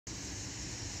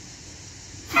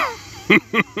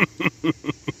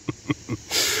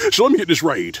So let me get this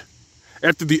right.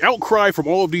 After the outcry from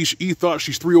all of these e-thoughts,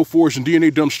 these 304s, and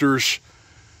DNA dumpsters,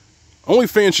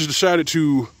 OnlyFans has decided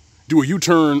to do a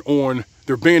U-turn on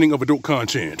their banning of adult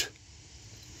content.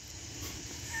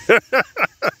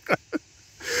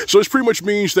 So this pretty much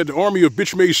means that the army of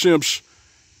bitch-made simps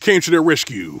came to their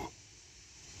rescue.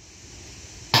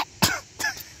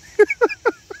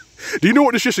 Do you know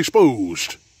what this just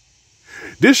exposed?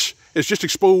 This has just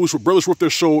exposed what brothers worth their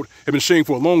salt have been saying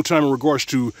for a long time in regards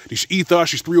to these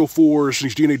ethos, these 304s, and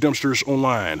these DNA dumpsters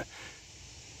online.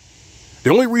 The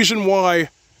only reason why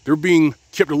they're being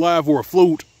kept alive or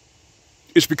afloat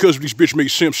is because of these bitch-made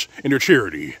simps and their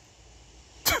charity.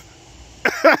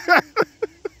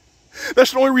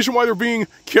 That's the only reason why they're being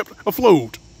kept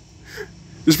afloat.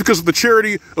 It's because of the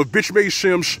charity of bitch-made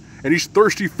simps and these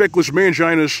thirsty, feckless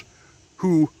manginas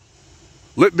who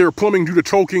let their plumbing do the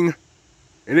talking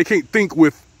and they can't think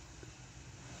with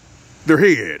their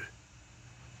head.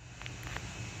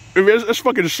 I mean, that's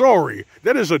fucking sorry.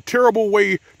 That is a terrible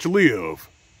way to live.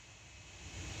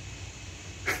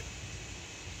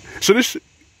 So this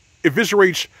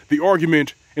eviscerates the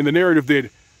argument and the narrative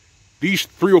that these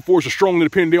 304s are strong and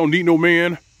independent, they don't need no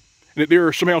man, and that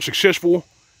they're somehow successful.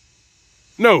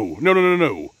 No.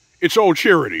 It's all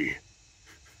charity.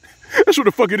 That's what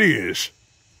the fuck it is.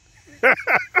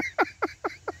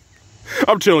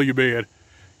 I'm telling you, man.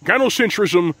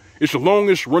 Gynocentrism is the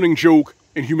longest running joke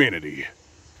in humanity.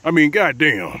 I mean,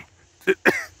 goddamn.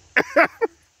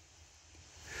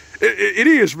 It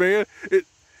is, man.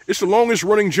 It's the longest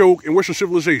running joke in Western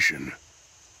civilization.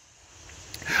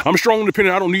 I'm strong and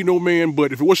independent. I don't need no man,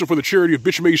 but if it wasn't for the charity of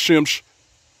bitch-made simps,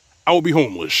 I would be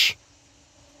homeless.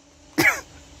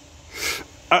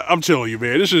 I'm telling you,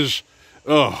 man. This is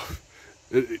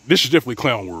definitely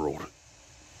clown world.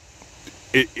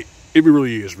 It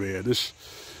really is, man.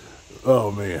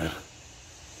 Oh man.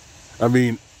 I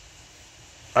mean,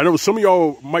 I know some of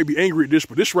y'all might be angry at this,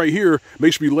 but this right here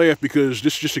makes me laugh because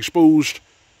this just exposed,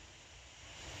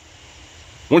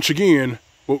 once again,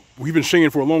 what we've been saying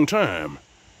for a long time,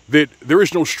 that there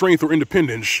is no strength or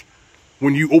independence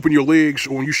when you open your legs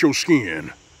or when you show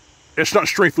skin. That's not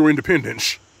strength or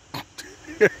independence.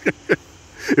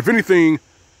 If anything,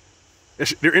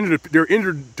 they're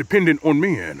interdependent on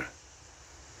men.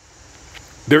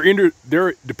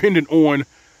 They're dependent on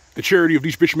the charity of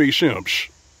these bitch-made simps.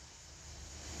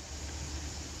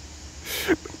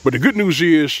 But the good news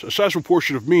is, a sizable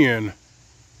portion of men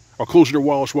are closing their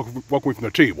wallets, walk away from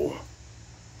their table.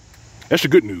 That's the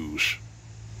good news.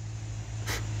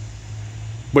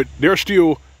 But there are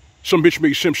still some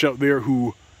bitch-made simps out there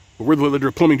who would rather let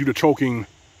their plumbing do the talking,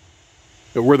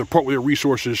 or rather part with their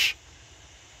resources,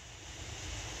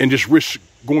 and just risk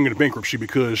going into bankruptcy,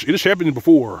 because it has happened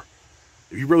before.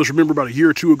 If you brothers remember about a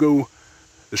year or two ago,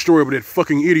 the story about that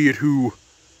fucking idiot who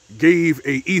gave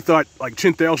a ethot like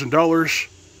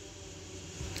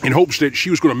 $10,000 in hopes that she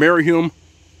was going to marry him,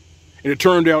 and it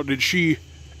turned out that she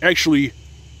actually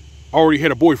already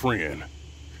had a boyfriend.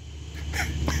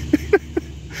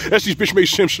 That's these bitch-made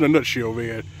simps in a nutshell,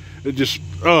 man. It just,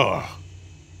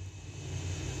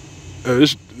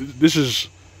 this is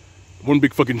one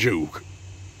big fucking joke.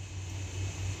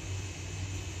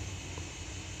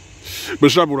 But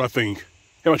it's not what I think.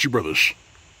 How about you, brothers?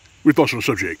 What are your thoughts on the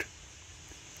subject?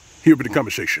 Here up in the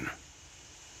comment section.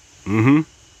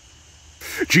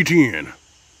 GTN.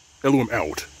 L.O.M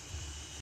out.